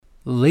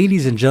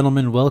Ladies and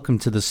gentlemen, welcome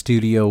to the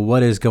studio.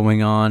 What is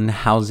going on?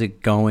 How's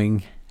it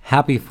going?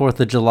 Happy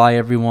 4th of July,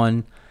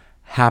 everyone.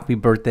 Happy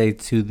birthday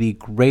to the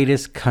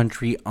greatest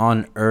country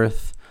on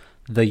earth,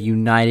 the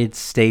United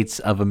States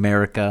of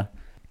America.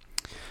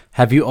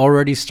 Have you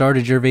already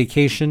started your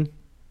vacation?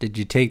 Did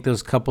you take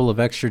those couple of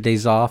extra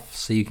days off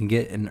so you can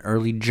get an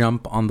early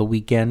jump on the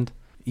weekend?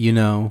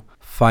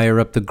 Fire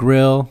up the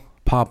grill,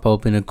 pop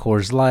open a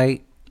Coors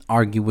Light,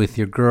 argue with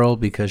your girl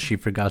because she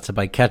forgot to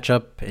buy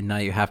ketchup and now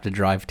you have to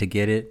drive to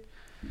get it.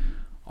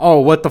 Oh,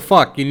 what the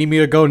fuck? You need me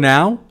to go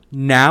now?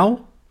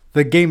 Now?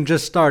 The game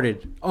just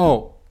started.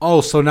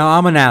 So now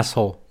I'm an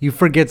asshole. You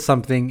forget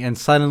something and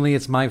suddenly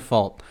it's my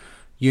fault.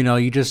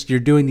 You're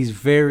doing these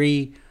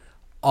very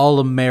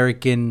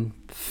all-American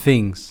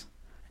things.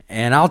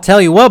 And I'll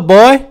tell you what,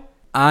 boy,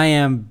 I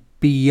am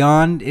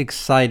beyond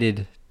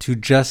excited to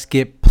just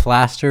get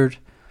plastered,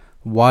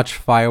 watch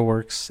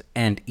fireworks,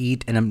 and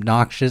eat an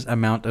obnoxious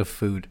amount of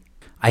food.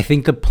 I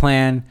think the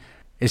plan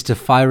is to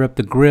fire up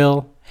the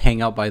grill,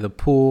 hang out by the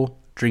pool,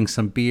 drink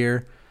some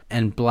beer,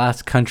 and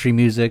blast country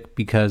music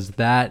because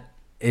that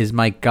is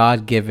my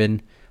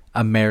God-given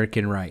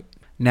American right.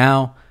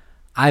 Now,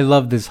 I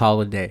love this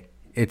holiday.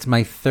 It's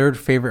my third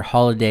favorite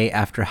holiday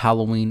after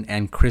Halloween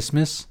and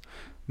Christmas,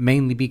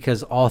 mainly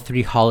because all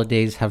three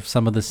holidays have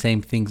some of the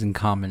same things in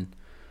common.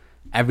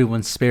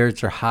 Everyone's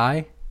spirits are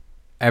high.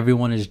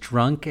 Everyone is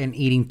drunk and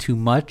eating too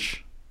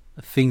much.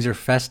 Things are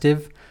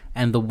festive,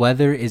 and the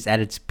weather is at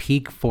its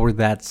peak for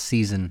that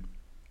season.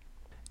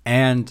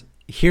 And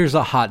here's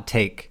a hot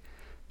take.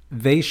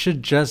 They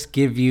should just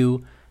give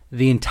you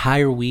the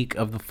entire week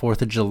of the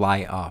 4th of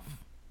July off.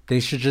 They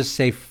should just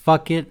say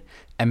fuck it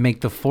and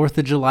make the 4th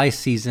of July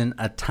season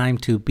a time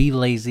to be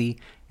lazy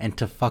and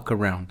to fuck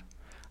around.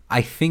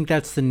 I think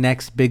that's the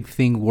next big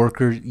thing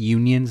worker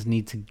unions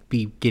need to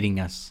be getting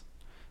us.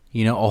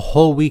 A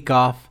whole week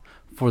off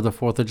for the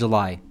 4th of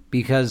July,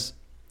 because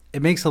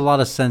it makes a lot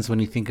of sense when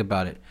you think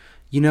about it.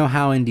 You know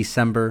how in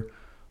December,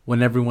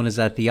 when everyone is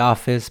at the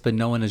office but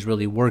no one is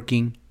really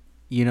working,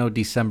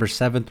 December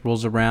 7th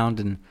rolls around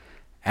and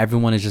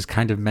everyone is just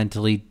kind of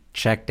mentally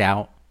checked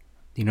out,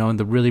 and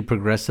the really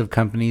progressive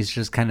companies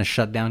just kind of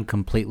shut down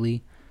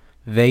completely.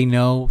 They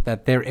know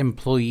that their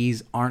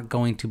employees aren't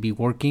going to be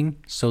working,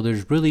 so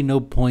there's really no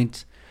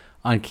point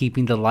on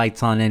keeping the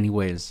lights on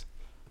anyways.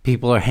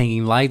 People are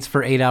hanging lights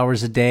for 8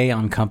 hours a day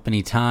on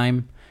company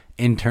time.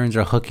 Interns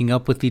are hooking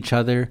up with each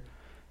other.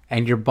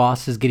 And your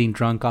boss is getting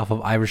drunk off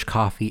of Irish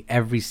coffee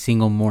every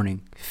single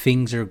morning.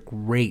 Things are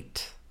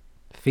great.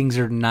 Things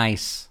are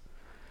nice.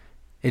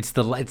 It's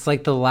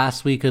like the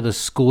last week of the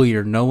school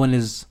year. No one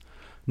is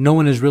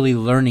really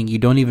learning. You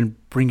don't even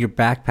bring your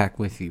backpack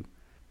with you.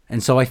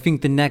 And so I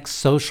think the next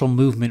social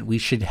movement we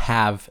should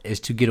have is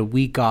to get a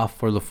week off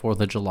for the 4th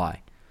of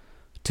July.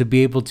 To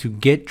be able to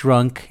get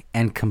drunk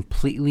and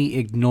completely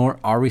ignore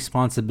our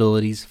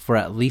responsibilities for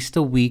at least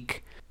a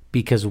week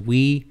because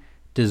we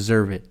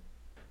deserve it.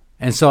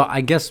 And so I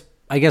guess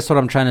what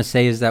I'm trying to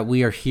say is that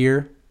we are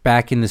here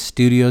back in the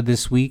studio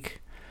this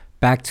week,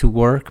 back to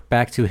work,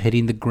 back to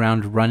hitting the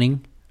ground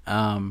running,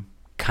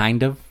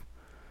 kind of.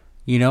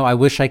 I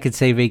wish I could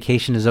say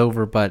vacation is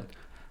over, but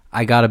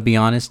I gotta be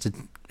honest,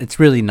 it's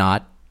really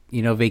not.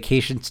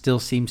 Vacation still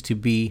seems to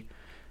be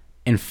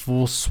in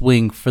full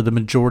swing for the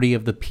majority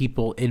of the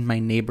people in my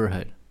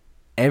neighborhood.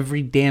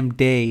 Every damn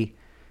day,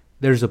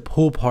 there's a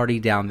pool party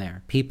down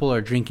there. People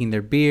are drinking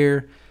their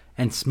beer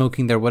and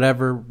smoking their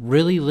whatever,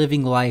 really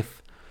living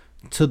life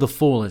to the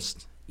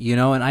fullest,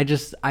 and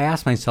I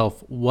ask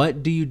myself,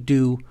 what do you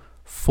do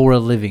for a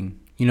living?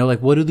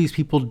 What do these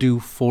people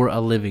do for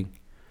a living?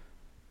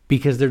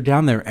 Because they're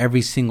down there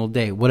every single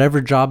day.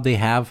 Whatever job they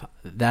have,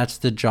 that's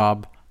the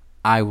job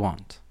I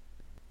want.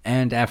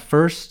 And at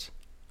first,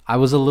 I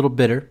was a little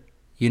bitter,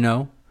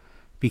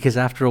 because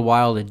after a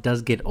while it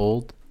does get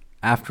old.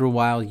 After a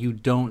while you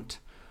don't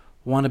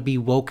want to be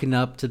woken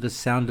up to the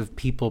sound of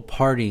people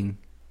partying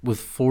with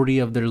 40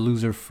 of their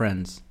loser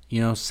friends.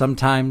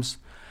 Sometimes,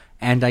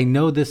 and I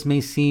know this may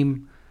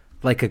seem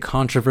like a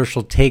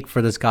controversial take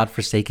for this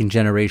godforsaken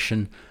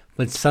generation,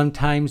 but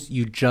sometimes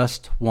you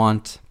just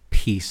want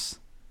peace.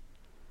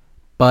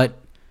 But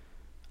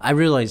I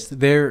realize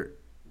there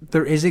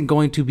isn't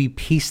going to be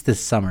peace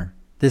this summer.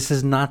 This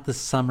is not the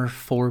summer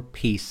for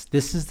peace.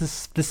 This is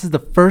the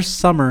first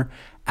summer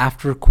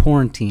after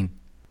quarantine.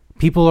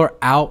 People are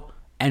out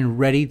and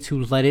ready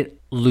to let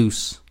it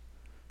loose.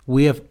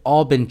 We have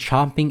all been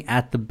chomping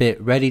at the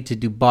bit, ready to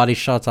do body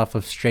shots off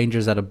of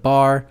strangers at a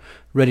bar,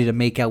 ready to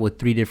make out with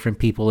 3 different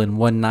people in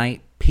one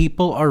night.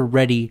 People are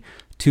ready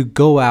to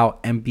go out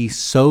and be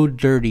so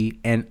dirty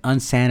and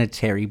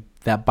unsanitary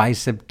that by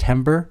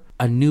September,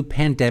 a new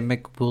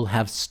pandemic will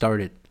have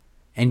started.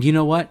 And you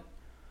know what?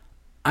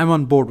 I'm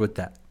on board with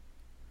that.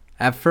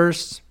 At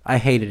first, I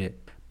hated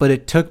it, but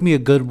it took me a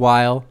good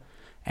while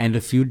and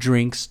a few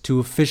drinks to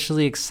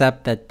officially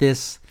accept that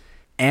this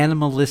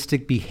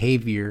animalistic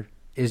behavior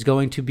is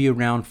going to be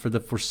around for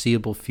the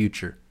foreseeable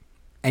future.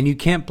 And you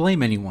can't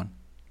blame anyone.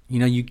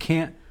 You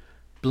can't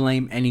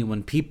blame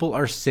anyone. People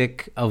are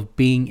sick of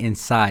being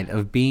inside,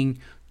 of being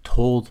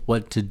told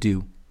what to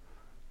do.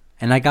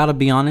 And I gotta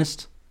be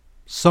honest,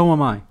 so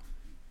am I.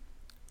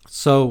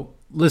 So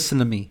listen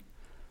to me.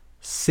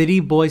 City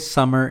Boy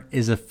Summer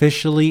is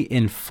officially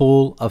in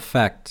full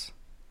effect.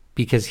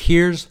 Because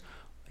here's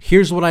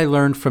what I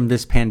learned from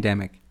this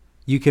pandemic.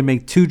 You can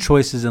make two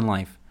choices in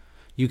life.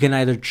 You can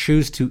either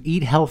choose to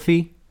eat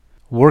healthy,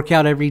 work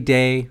out every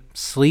day,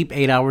 sleep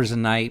 8 hours a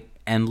night,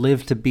 and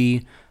live to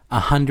be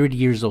 100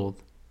 years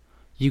old.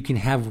 You can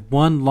have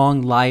one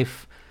long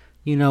life,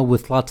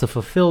 with lots of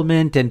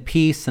fulfillment and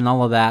peace and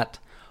all of that.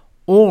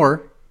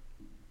 Or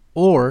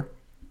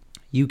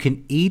you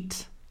can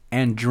eat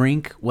and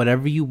drink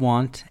whatever you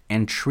want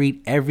and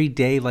treat every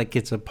day like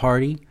it's a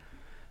party.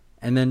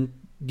 And then,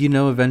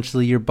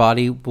 eventually your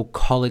body will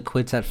call it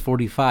quits at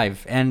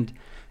 45. And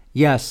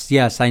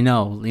yes, I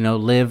know,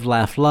 live,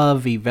 laugh,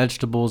 love, eat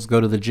vegetables, go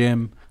to the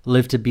gym,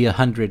 live to be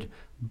 100.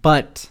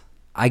 But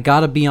I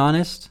gotta be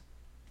honest,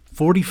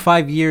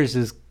 45 years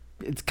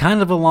it's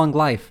kind of a long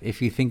life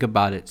if you think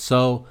about it.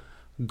 So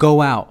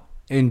go out,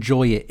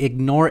 enjoy it,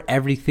 ignore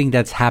everything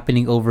that's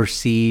happening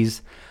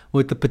overseas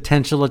with the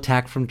potential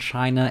attack from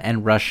China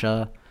and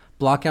Russia.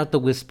 Block out the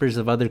whispers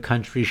of other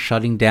countries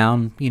shutting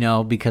down,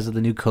 because of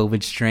the new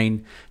COVID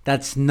strain.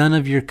 That's none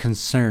of your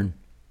concern.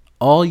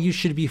 All you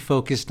should be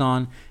focused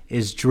on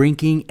is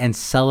drinking and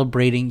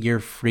celebrating your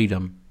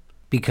freedom,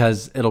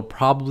 because it'll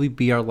probably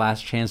be our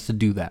last chance to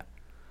do that.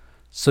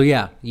 So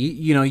yeah,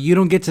 you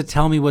don't get to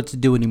tell me what to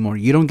do anymore.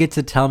 You don't get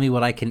to tell me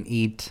what I can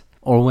eat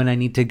or when I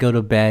need to go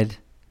to bed,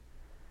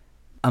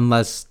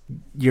 unless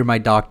you're my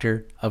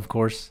doctor, of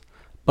course.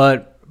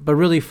 But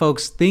really,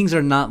 folks, things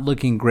are not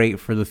looking great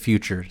for the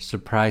future.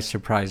 Surprise,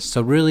 surprise.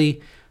 So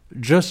really,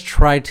 just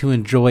try to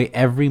enjoy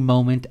every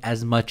moment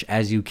as much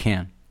as you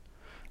can.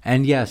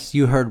 And yes,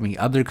 you heard me.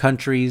 Other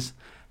countries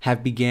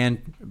have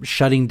began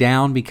shutting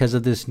down because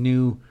of this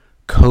new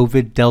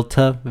COVID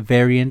Delta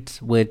variant,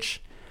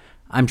 which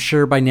I'm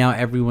sure by now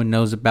everyone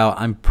knows about.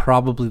 I'm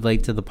probably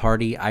late to the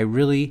party. I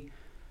really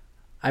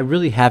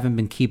haven't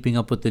been keeping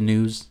up with the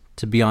news,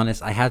 to be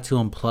honest. I had to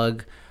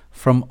unplug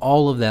from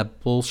all of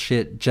that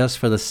bullshit just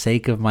for the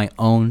sake of my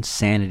own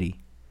sanity.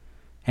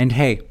 And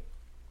hey,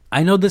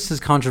 I know this is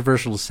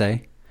controversial to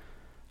say,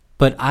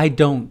 but I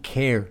don't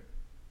care.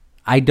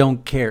 I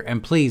don't care.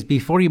 And please,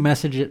 before you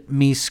message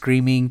me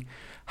screaming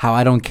how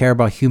I don't care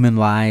about human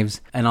lives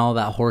and all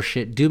that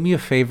horseshit, do me a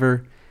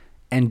favor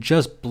and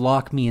just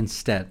block me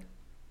instead.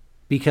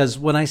 Because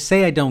when I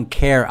say I don't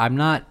care, I'm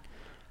not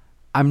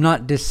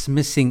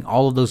dismissing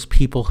all of those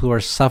people who are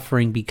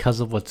suffering because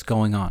of what's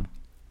going on.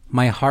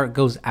 My heart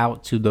goes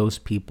out to those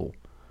people.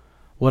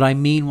 What I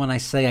mean when I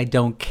say I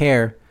don't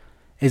care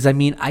is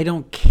I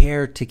don't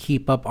care to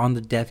keep up on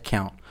the death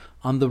count,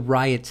 on the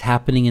riots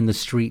happening in the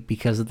street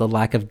because of the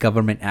lack of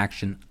government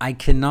action. I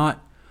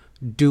cannot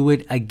do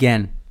it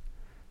again.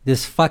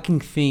 This fucking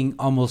thing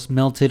almost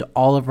melted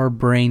all of our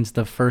brains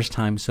the first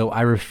time, so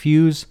I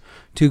refuse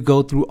to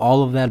go through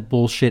all of that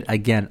bullshit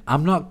again.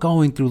 I'm not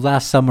going through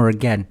last summer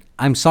again.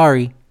 I'm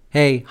sorry.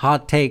 Hey,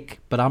 hot take,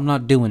 but I'm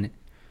not doing it.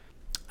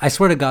 I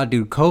swear to God,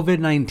 dude,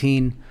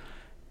 COVID-19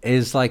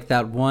 is like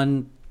that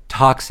one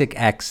toxic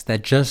ex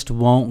that just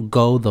won't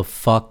go the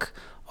fuck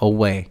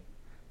away.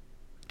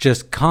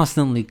 Just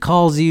constantly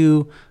calls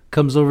you,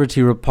 comes over to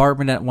your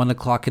apartment at 1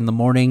 o'clock in the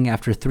morning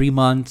after 3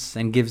 months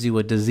and gives you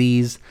a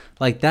disease.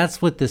 Like,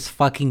 that's what this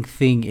fucking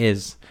thing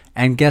is.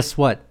 And guess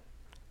what?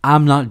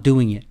 I'm not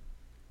doing it.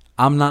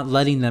 I'm not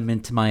letting them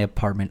into my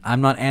apartment. I'm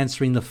not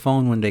answering the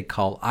phone when they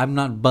call. I'm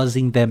not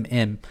buzzing them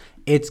in.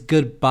 It's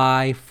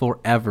goodbye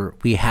forever.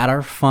 We had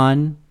our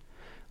fun.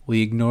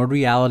 We ignored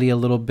reality a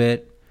little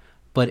bit,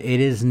 but it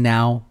is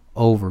now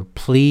over.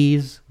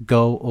 Please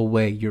go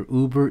away. Your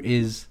Uber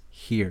is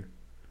here.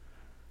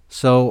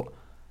 So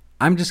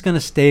I'm just going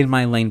to stay in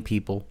my lane,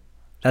 people.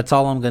 That's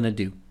all I'm going to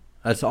do.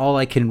 That's all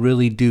I can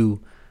really do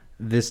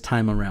this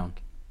time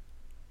around.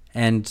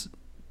 And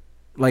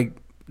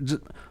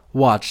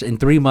watch, in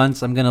 3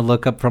 months, I'm going to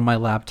look up from my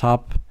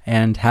laptop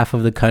and half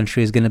of the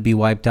country is going to be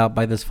wiped out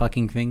by this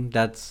fucking thing.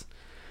 That's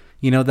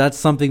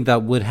something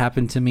that would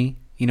happen to me.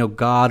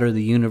 God or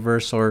the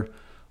universe or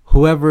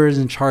whoever is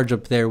in charge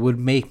up there would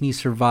make me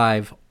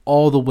survive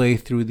all the way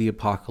through the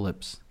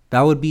apocalypse.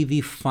 That would be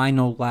the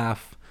final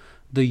laugh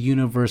the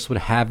universe would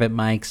have at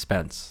my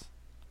expense.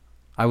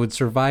 I would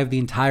survive the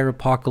entire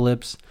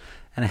apocalypse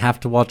and I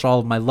have to watch all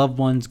of my loved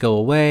ones go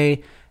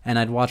away and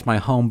I'd watch my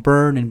home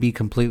burn and be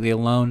completely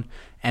alone.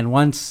 And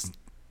once,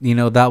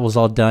 that was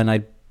all done,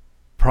 I'd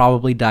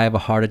probably die of a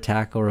heart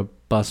attack or a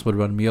bus would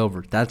run me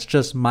over. That's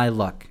just my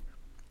luck.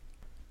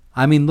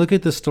 Look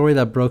at the story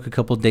that broke a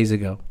couple days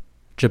ago.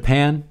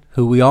 Japan,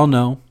 who we all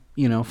know,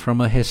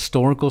 from a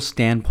historical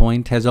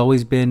standpoint, has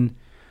always been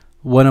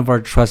one of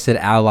our trusted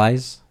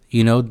allies.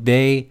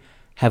 They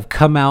have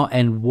come out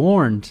and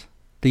warned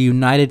the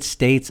United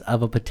States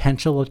of a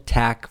potential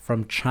attack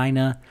from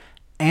China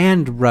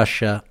and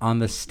Russia on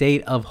the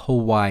state of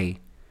Hawaii.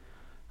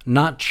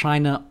 Not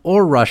China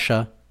or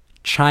Russia,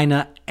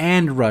 China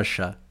and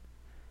Russia.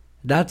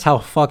 That's how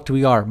fucked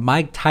we are.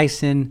 Mike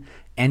Tyson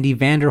and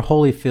Evander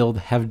Holyfield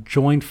have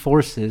joined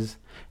forces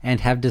and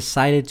have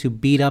decided to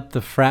beat up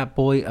the frat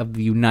boy of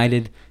the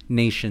United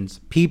Nations.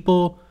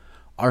 People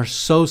are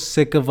so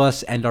sick of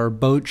us and our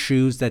boat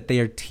shoes that they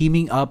are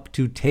teaming up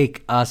to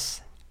take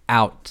us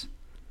out.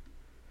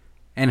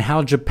 And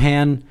how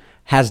Japan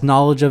has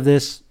knowledge of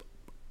this,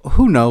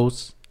 who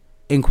knows?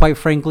 And quite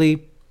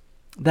frankly,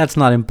 that's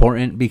not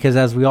important because,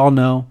 as we all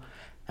know,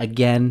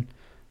 again,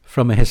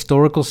 from a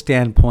historical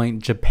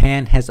standpoint,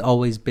 Japan has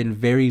always been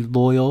very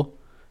loyal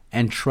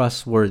and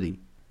trustworthy,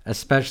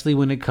 especially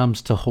when it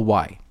comes to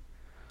Hawaii.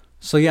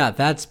 So yeah,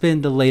 that's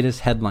been the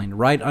latest headline.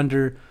 Right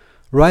under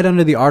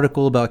the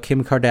article about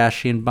Kim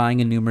Kardashian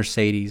buying a new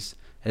Mercedes,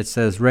 it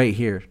says right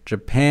here,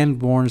 Japan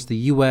warns the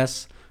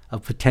U.S.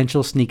 of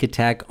potential sneak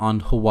attack on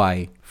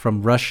Hawaii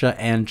from Russia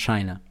and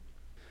China.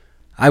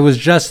 I was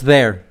just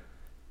there.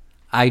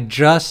 I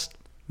just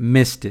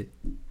missed it.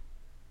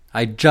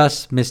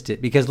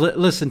 Because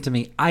listen to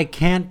me, I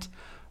can't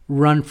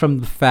run from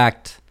the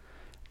fact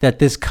that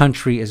this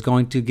country is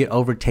going to get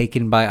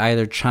overtaken by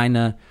either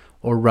China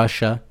or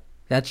Russia.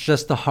 That's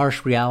just the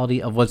harsh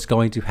reality of what's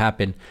going to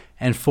happen.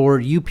 And for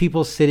you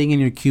people sitting in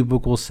your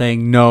cubicle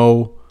saying,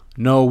 no,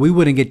 we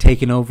wouldn't get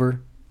taken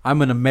over.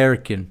 I'm an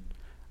American.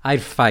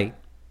 I'd fight.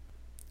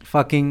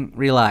 Fucking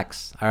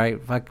relax, all right?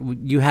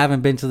 You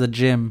haven't been to the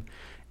gym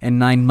in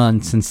 9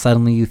 months and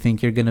suddenly you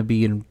think you're going to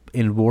be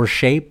in war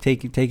shape?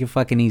 Take it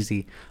fucking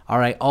easy. All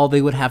right, all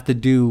they would have to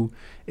do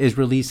is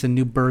release a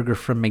new burger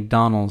from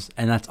McDonald's,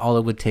 and that's all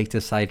it would take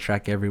to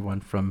sidetrack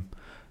everyone from,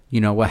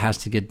 what has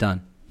to get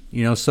done.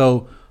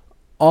 So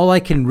all I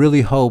can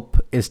really hope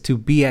is to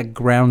be at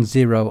ground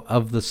zero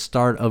of the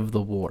start of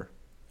the war.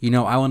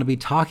 I want to be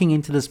talking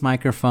into this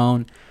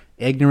microphone,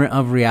 ignorant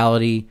of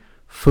reality,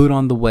 food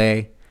on the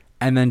way,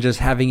 and then just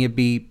having it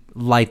be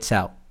lights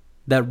out.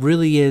 That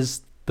really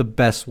is the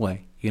best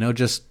way.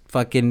 Just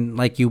fucking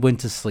like you went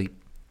to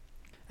sleep.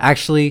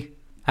 Actually,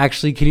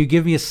 can you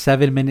give me a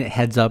 7-minute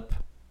heads up?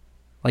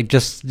 Like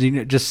just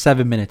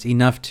 7 minutes,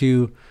 enough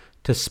to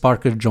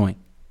spark a joint.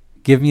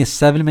 Give me a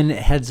 7-minute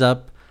heads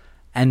up,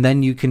 and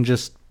then you can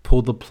just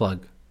pull the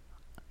plug.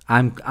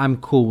 I'm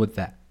cool with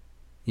that.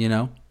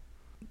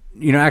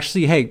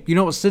 Actually, hey,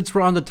 since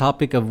we're on the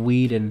topic of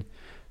weed and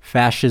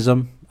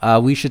fascism,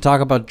 we should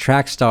talk about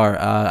track star.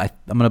 I'm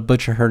gonna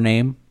butcher her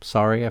name.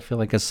 Sorry, I feel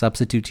like a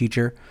substitute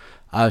teacher.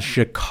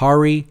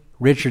 Sha'Carri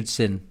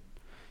Richardson.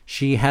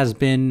 She has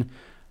been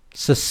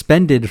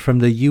suspended from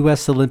the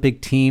U.S.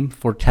 Olympic team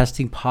for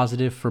testing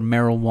positive for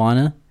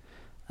marijuana.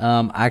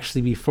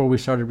 Actually, before we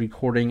started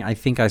recording, I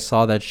think I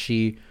saw that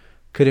she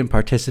couldn't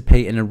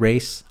participate in a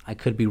race. I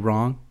could be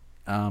wrong,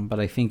 but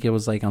I think it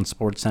was like on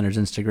SportsCenter's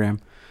Instagram.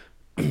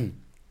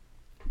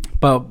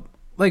 But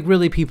like,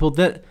 really, people,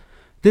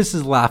 this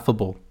is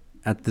laughable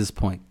at this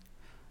point.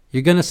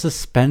 You're gonna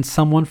suspend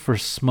someone for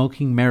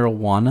smoking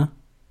marijuana?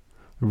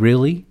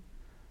 Really?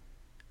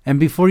 And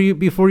before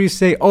you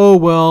say, oh,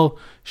 well,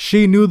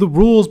 she knew the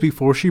rules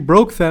before she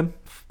broke them,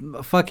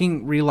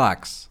 fucking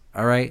relax,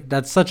 all right?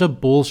 That's such a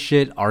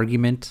bullshit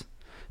argument.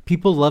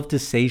 People love to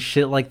say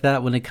shit like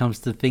that when it comes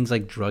to things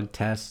like drug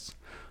tests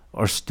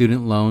or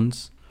student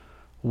loans.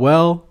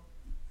 Well,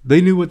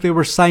 they knew what they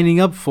were signing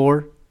up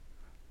for.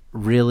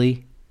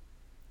 Really?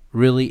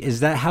 Really? Is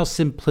that how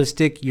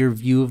simplistic your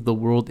view of the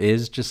world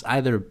is? Just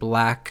either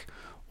black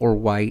or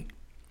white?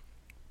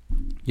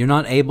 You're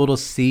not able to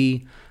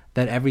see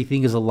that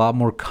everything is a lot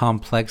more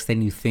complex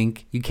than you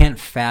think. You can't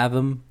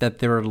fathom that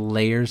there are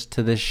layers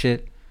to this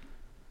shit.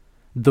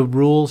 The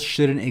rules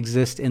shouldn't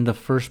exist in the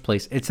first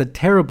place. It's a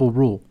terrible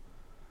rule.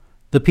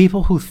 The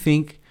people who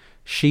think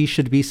she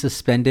should be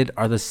suspended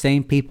are the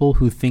same people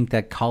who think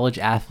that college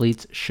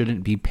athletes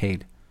shouldn't be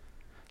paid.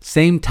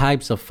 Same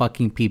types of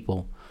fucking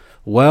people.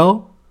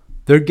 Well,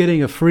 they're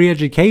getting a free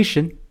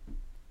education.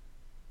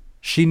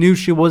 She knew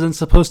she wasn't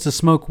supposed to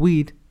smoke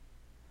weed.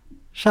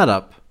 Shut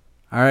up.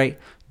 All right.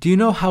 Do you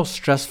know how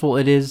stressful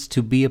it is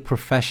to be a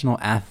professional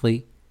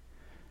athlete?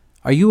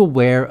 Are you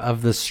aware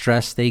of the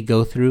stress they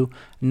go through?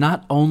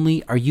 Not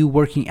only are you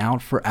working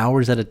out for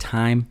hours at a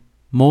time,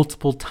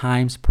 multiple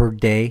times per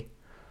day,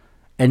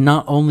 and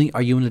not only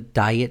are you in a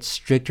diet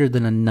stricter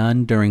than a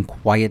nun during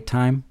quiet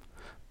time,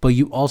 but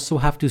you also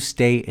have to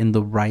stay in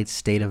the right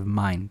state of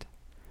mind.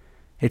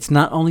 It's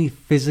not only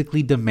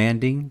physically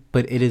demanding,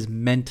 but it is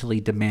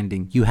mentally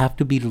demanding. You have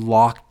to be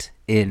locked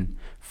in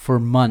for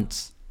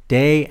months,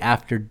 day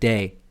after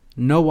day,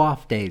 no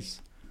off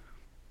days.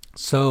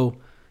 So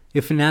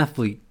if an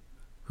athlete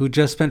who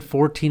just spent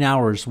 14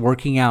 hours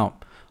working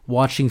out,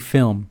 watching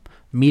film,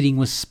 meeting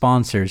with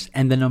sponsors,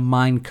 and then a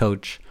mind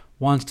coach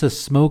wants to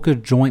smoke a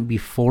joint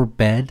before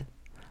bed,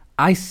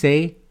 I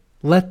say,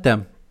 let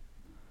them.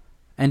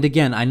 And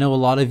again, I know a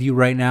lot of you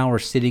right now are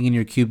sitting in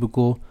your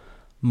cubicle,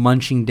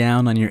 munching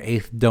down on your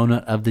 8th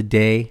donut of the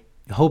day,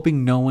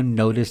 hoping no one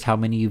noticed how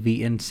many you've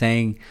eaten,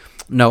 saying,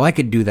 no, I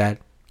could do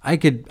that. I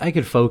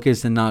could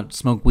focus and not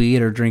smoke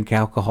weed or drink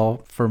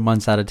alcohol for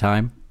months at a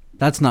time.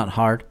 That's not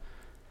hard.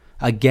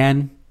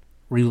 Again,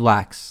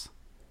 relax.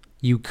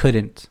 You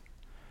couldn't.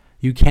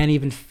 You can't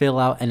even fill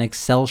out an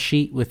Excel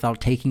sheet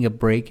without taking a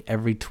break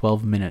every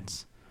 12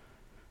 minutes.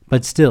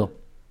 But still,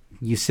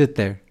 you sit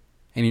there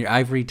in your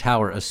ivory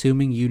tower,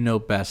 assuming you know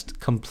best,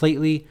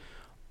 completely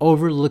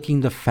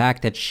overlooking the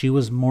fact that she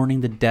was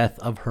mourning the death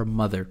of her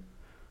mother,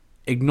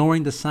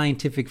 ignoring the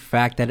scientific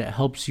fact that it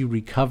helps you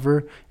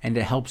recover and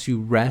it helps you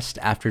rest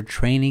after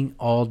training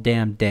all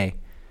damn day.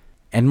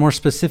 And more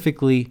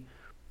specifically,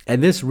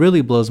 and this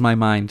really blows my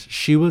mind,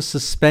 she was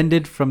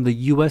suspended from the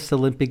U.S.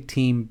 Olympic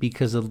team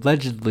because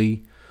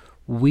allegedly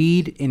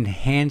weed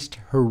enhanced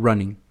her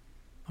running.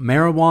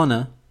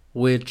 Marijuana,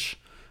 which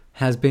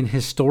has been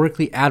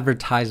historically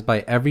advertised by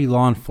every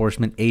law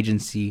enforcement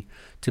agency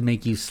to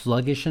make you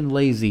sluggish and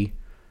lazy,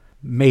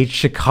 made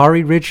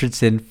Sha'Carri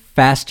Richardson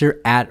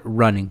faster at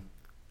running.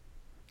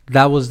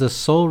 That was the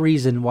sole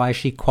reason why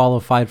she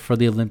qualified for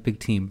the Olympic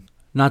team.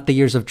 Not the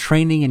years of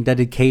training and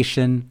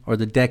dedication or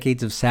the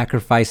decades of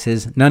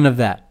sacrifices, none of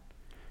that.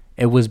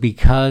 It was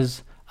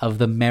because of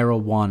the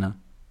marijuana.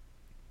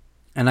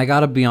 And I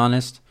gotta be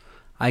honest,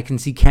 I can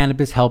see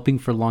cannabis helping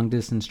for long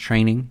distance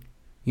training.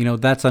 You know,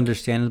 that's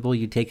understandable.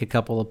 You take a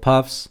couple of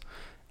puffs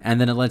and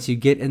then it lets you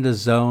get in the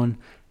zone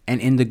and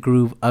in the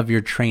groove of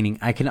your training.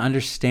 I can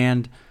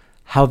understand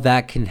how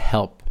that can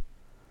help.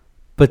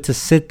 But to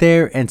sit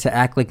there and to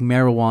act like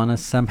marijuana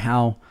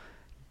somehow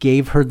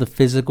gave her the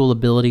physical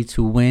ability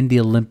to win the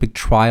Olympic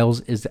trials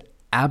is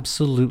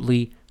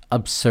absolutely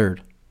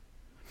absurd.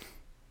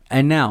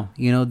 And now,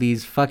 you know,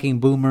 these fucking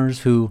boomers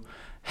who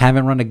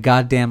haven't run a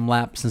goddamn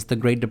lap since the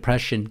Great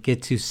Depression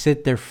get to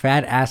sit their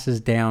fat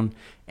asses down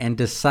and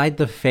decide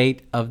the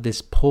fate of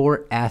this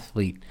poor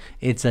athlete.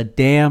 It's a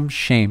damn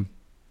shame.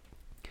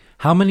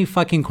 How many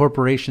fucking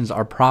corporations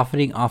are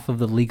profiting off of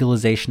the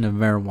legalization of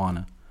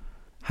marijuana?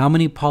 How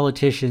many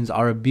politicians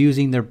are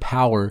abusing their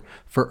power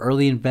for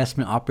early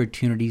investment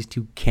opportunities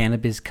to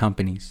cannabis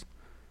companies?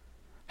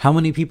 How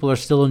many people are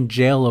still in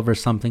jail over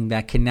something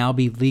that can now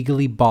be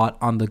legally bought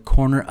on the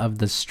corner of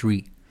the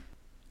street?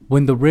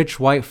 When the rich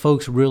white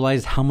folks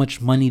realized how much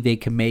money they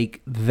can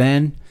make,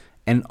 then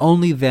and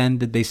only then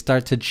did they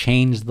start to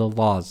change the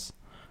laws.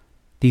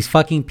 These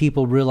fucking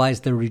people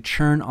realized their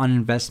return on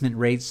investment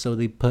rates, so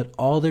they put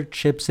all their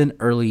chips in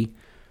early,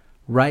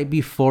 right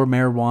before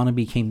marijuana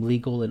became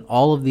legal in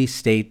all of these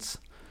states.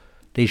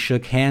 They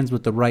shook hands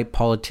with the right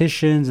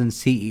politicians and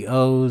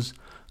CEOs,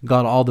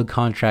 got all the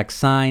contracts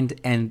signed,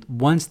 and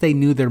once they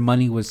knew their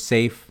money was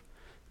safe,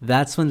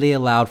 that's when they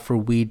allowed for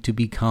weed to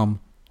become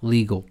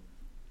legal.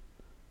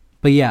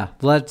 But yeah,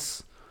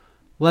 let's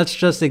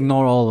just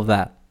ignore all of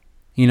that.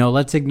 You know,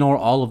 let's ignore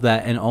all of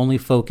that and only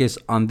focus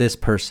on this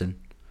person.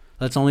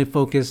 Let's only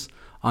focus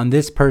on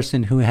this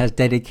person who has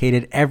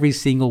dedicated every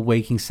single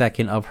waking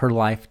second of her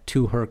life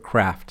to her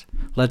craft.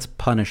 Let's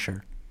punish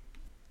her.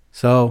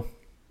 So,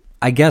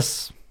 I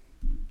guess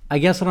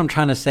what I'm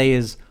trying to say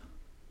is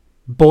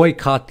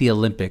boycott the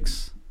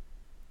Olympics.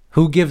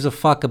 Who gives a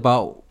fuck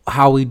about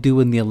how we do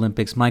in the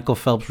Olympics? Michael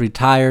Phelps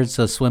retired,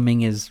 so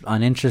swimming is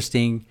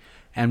uninteresting,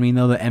 and we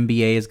know the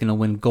NBA is going to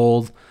win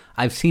gold.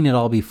 I've seen it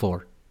all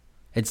before.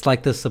 It's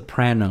like The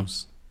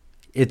Sopranos.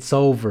 It's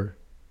over.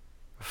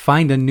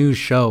 Find a new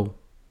show.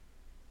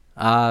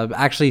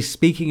 Actually,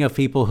 speaking of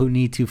people who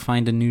need to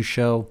find a new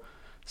show,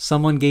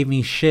 someone gave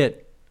me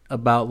shit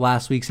about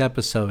last week's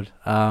episode,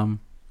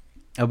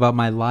 about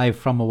my Live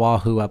from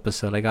Oahu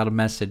episode. I got a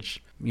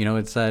message. You know,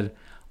 it said,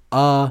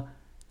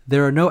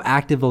 there are no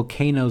active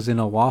volcanoes in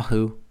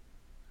Oahu.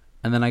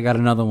 And then I got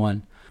another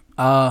one.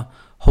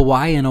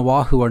 Hawaii and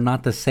Oahu are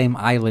not the same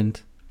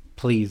island.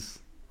 Please.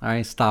 All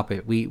right, stop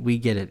it. We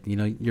get it. You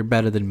know, you're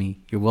better than me.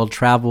 You're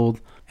well-traveled,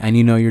 and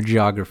you know your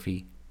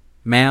geography.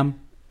 Ma'am,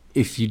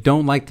 if you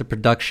don't like the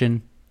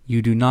production,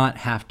 you do not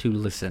have to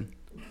listen.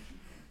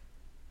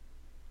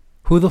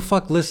 Who the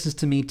fuck listens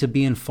to me to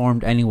be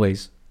informed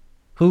anyways?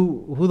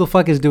 Who the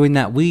fuck is doing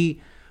that?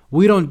 We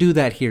don't do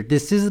that here.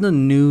 This isn't a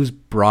news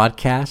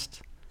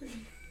broadcast.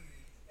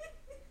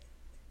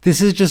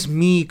 This is just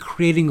me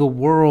creating a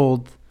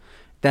world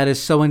that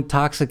is so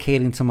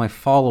intoxicating to my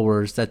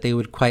followers that they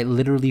would quite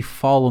literally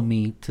follow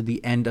me to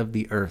the end of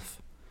the earth.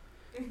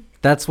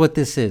 That's what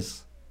this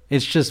is.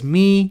 It's just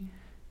me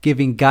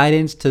giving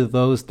guidance to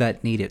those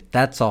that need it.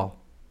 That's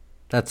all.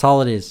 That's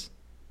all it is.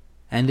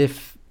 And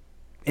if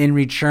in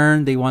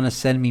return they want to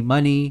send me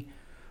money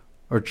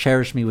or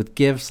cherish me with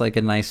gifts like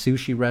a nice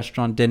sushi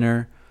restaurant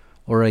dinner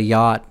or a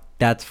yacht,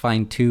 that's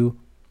fine too.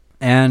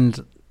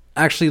 And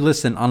actually,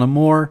 listen, on a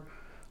more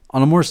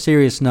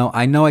serious note,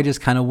 I know I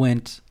just kind of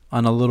went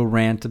on a little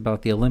rant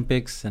about the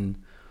Olympics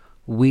and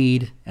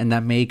weed, and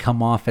that may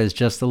come off as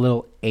just a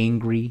little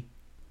angry,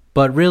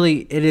 but really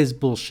it is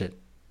bullshit,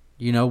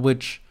 you know,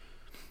 which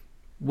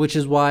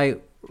is why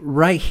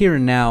right here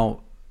and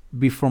now,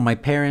 before my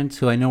parents,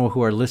 who I know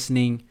who are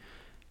listening,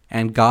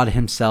 and God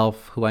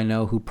himself, who I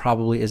know who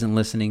probably isn't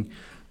listening,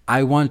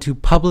 I want to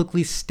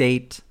publicly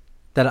state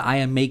that I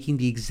am making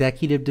the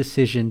executive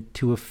decision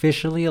to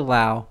officially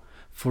allow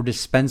for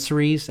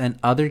dispensaries and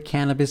other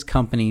cannabis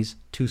companies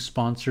to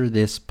sponsor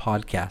this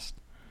podcast.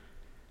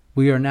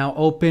 We are now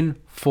open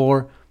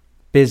for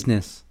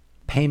business.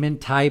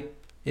 Payment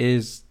type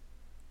is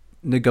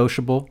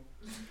negotiable.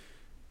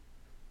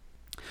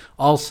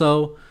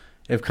 Also,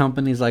 If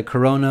companies like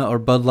Corona or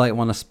Bud Light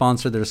want to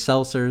sponsor their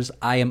seltzers,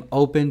 I am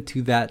open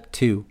to that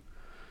too.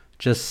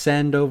 Just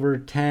send over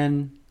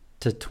 10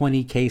 to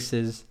 20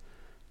 cases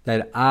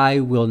that I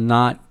will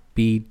not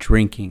be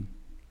drinking.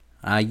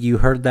 You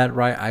heard that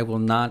right. I will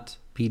not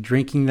be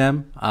drinking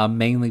them,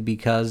 mainly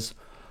because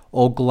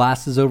old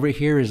Glasses over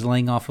here is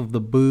laying off of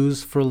the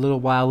booze for a little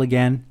while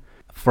again.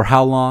 For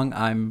how long,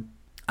 I'm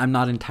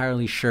not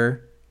entirely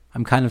sure.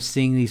 I'm kind of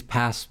seeing these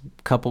past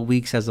couple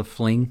weeks as a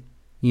fling.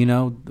 You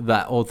know,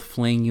 that old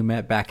fling you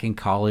met back in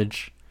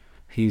college.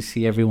 You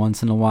see every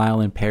once in a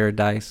while in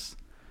paradise.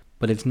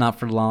 But it's not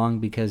for long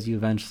because you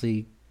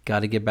eventually got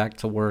to get back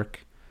to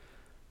work.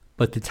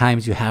 But the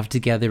times you have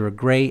together are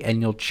great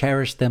and you'll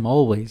cherish them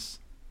always.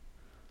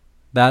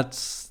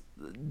 That's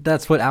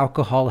what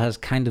alcohol has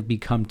kind of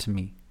become to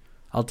me.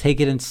 I'll take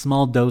it in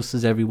small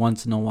doses every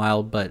once in a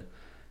while, but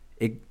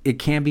it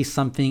can't be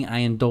something I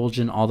indulge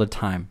in all the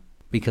time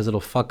because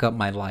it'll fuck up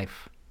my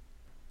life.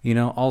 You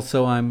know,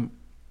 also I'm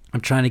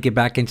trying to get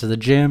back into the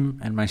gym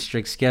and my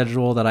strict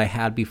schedule that I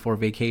had before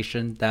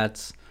vacation.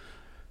 That's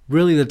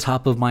really the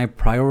top of my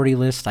priority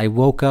list. I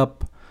woke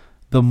up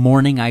the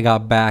morning I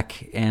got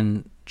back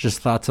and just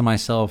thought to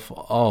myself,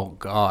 oh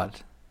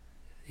God,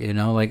 you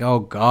know, like, oh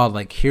God,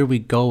 like here we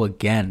go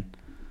again.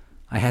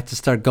 I had to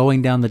start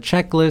going down the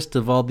checklist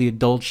of all the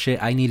adult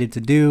shit I needed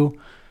to do.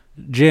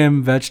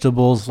 Gym,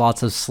 vegetables,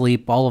 lots of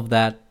sleep, all of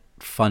that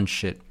fun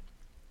shit.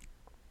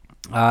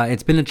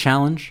 It's been a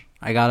challenge.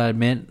 I gotta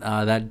admit,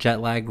 that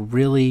jet lag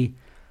really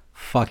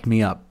fucked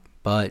me up.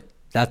 But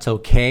that's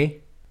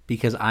okay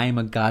because I am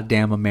a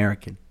goddamn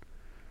American.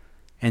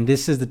 And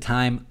this is the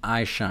time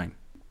I shine.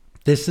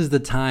 This is the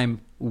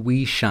time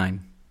we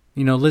shine.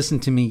 You know, listen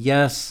to me.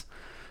 Yes,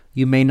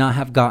 you may not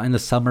have gotten the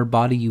summer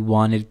body you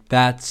wanted.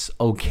 That's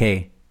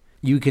okay.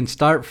 You can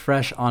start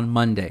fresh on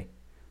Monday.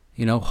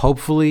 You know,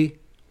 hopefully,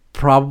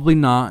 probably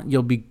not.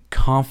 You'll be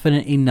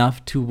confident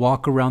enough to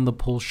walk around the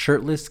pool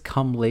shirtless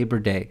come Labor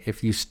Day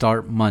if you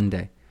start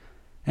Monday.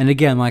 And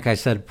again, like I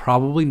said,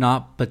 probably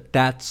not, but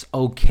that's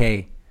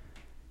okay.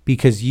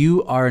 Because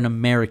you are an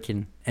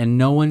American and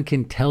no one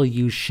can tell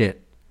you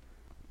shit.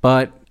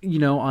 But, you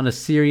know, on a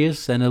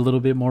serious and a little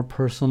bit more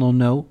personal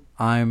note,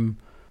 I'm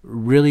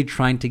really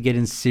trying to get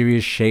in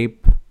serious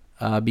shape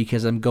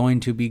because I'm going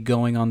to be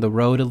going on the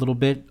road a little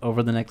bit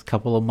over the next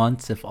couple of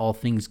months if all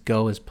things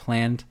go as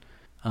planned.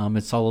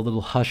 It's all a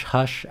little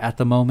hush-hush at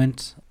the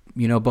moment,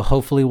 you know, but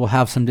hopefully we'll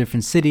have some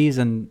different cities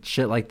and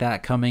shit like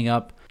that coming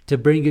up to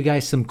bring you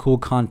guys some cool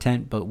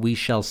content, but we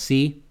shall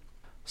see.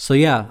 So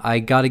yeah, I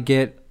got to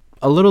get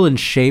a little in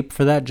shape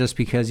for that just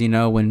because, you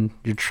know, when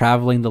you're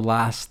traveling, the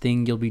last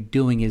thing you'll be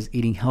doing is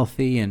eating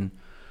healthy and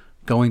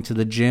going to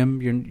the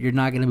gym. You're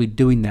not going to be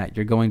doing that.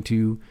 You're going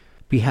to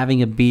be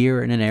having a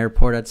beer in an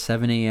airport at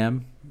 7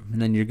 a.m. and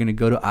then you're going to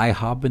go to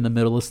IHOP in the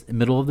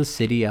middle of the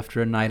city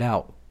after a night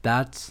out.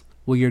 That's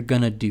what you're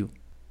going to do.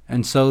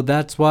 And so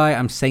that's why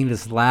I'm saying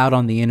this loud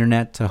on the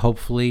internet to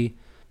hopefully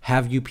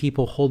have you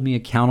people hold me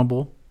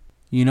accountable.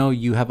 You know,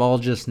 you have all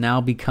just now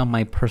become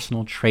my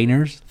personal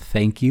trainers.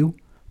 Thank you.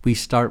 We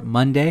start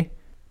Monday.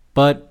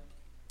 But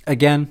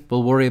again,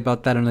 we'll worry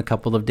about that in a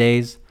couple of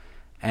days.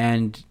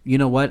 And you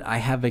know what? I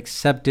have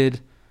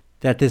accepted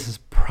that this is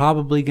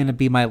probably going to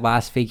be my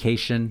last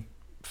vacation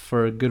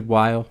for a good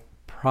while.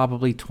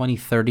 Probably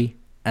 2030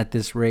 at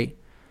this rate.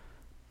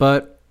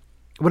 But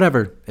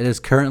whatever. It is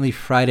currently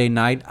Friday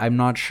night. I'm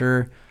not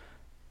sure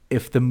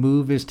if the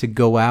move is to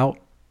go out,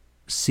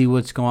 see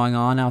what's going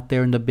on out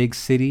there in the big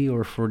city,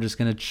 or if we're just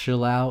going to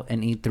chill out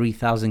and eat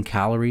 3,000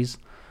 calories.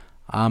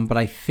 But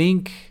I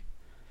think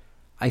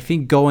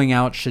going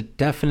out should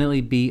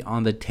definitely be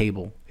on the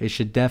table. It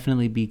should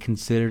definitely be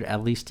considered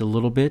at least a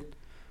little bit.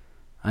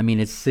 I mean,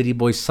 it's City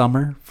Boy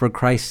summer, for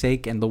Christ's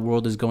sake, and the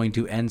world is going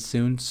to end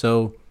soon.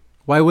 So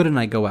why wouldn't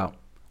I go out?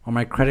 Are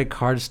my credit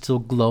cards still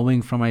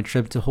glowing from my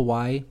trip to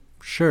Hawaii?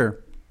 Sure.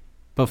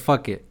 But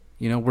fuck it.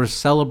 You know, we're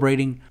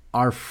celebrating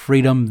our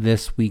freedom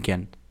this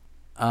weekend.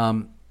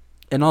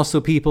 And also,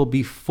 people,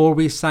 before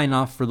we sign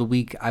off for the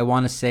week, I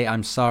want to say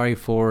I'm sorry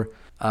for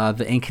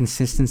the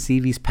inconsistency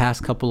these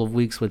past couple of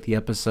weeks with the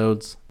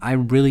episodes. I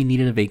really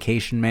needed a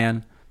vacation,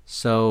 man.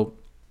 So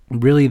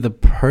really the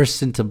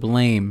person to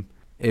blame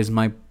is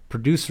my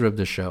producer of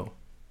the show.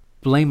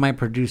 Blame my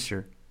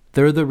producer.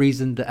 They're the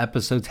reason the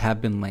episodes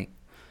have been late.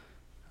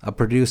 A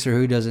producer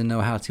who doesn't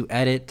know how to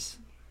edit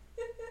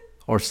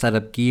or set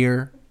up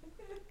gear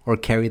or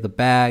carry the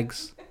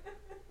bags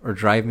or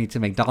drive me to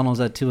McDonald's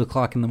at 2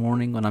 o'clock in the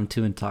morning when I'm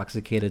too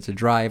intoxicated to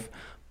drive.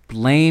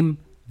 Blame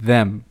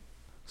them.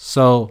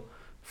 So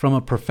from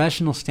a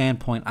professional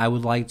standpoint, I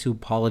would like to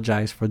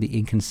apologize for the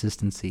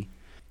inconsistency.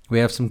 We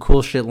have some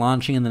cool shit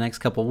launching in the next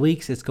couple of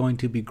weeks. It's going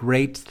to be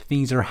great.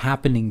 Things are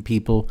happening,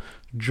 people.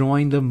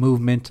 Join the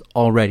movement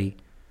already.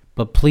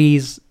 But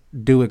please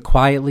do it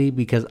quietly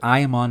because I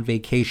am on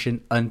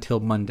vacation until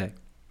Monday.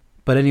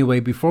 But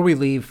anyway, before we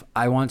leave,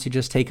 I want to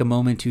just take a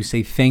moment to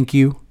say thank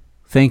you.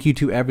 Thank you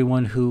to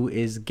everyone who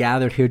is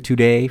gathered here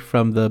today,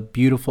 from the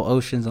beautiful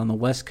oceans on the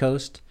West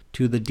Coast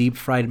to the deep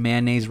fried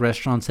mayonnaise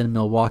restaurants in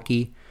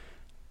Milwaukee.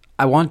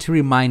 I want to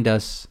remind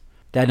us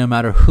that no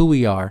matter who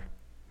we are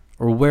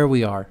or where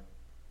we are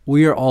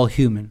all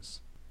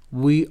humans.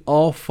 We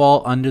all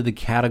fall under the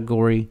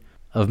category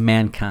of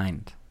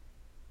mankind.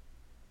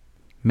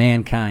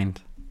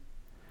 Mankind.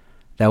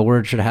 That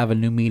word should have a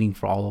new meaning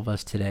for all of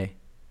us today.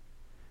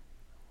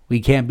 We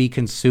can't be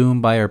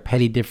consumed by our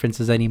petty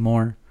differences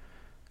anymore.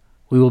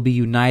 We will be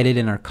united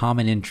in our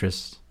common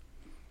interests.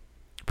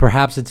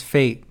 Perhaps it's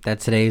fate that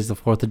today is the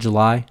 4th of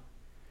July,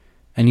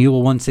 and you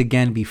will once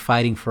again be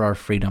fighting for our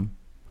freedom.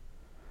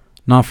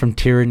 Not from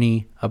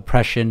tyranny,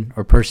 oppression,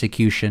 or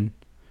persecution,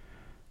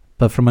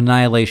 but from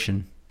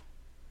annihilation.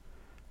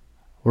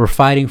 We're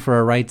fighting for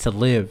our right to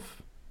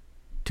live,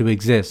 to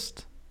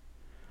exist.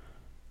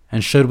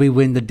 And should we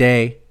win the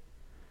day,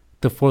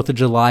 the 4th of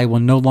July will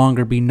no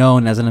longer be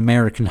known as an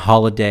American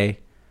holiday,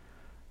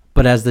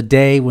 but as the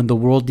day when the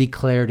world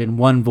declared in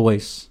one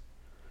voice,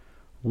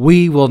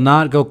 we will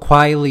not go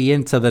quietly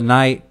into the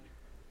night.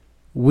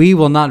 We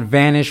will not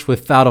vanish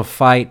without a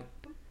fight.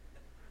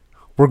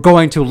 We're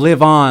going to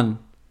live on.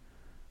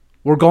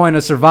 We're going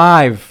to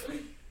survive.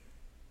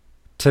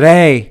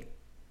 Today,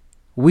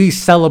 we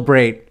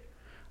celebrate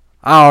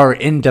our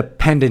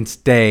Independence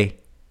Day.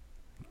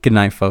 Good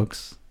night,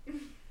 folks.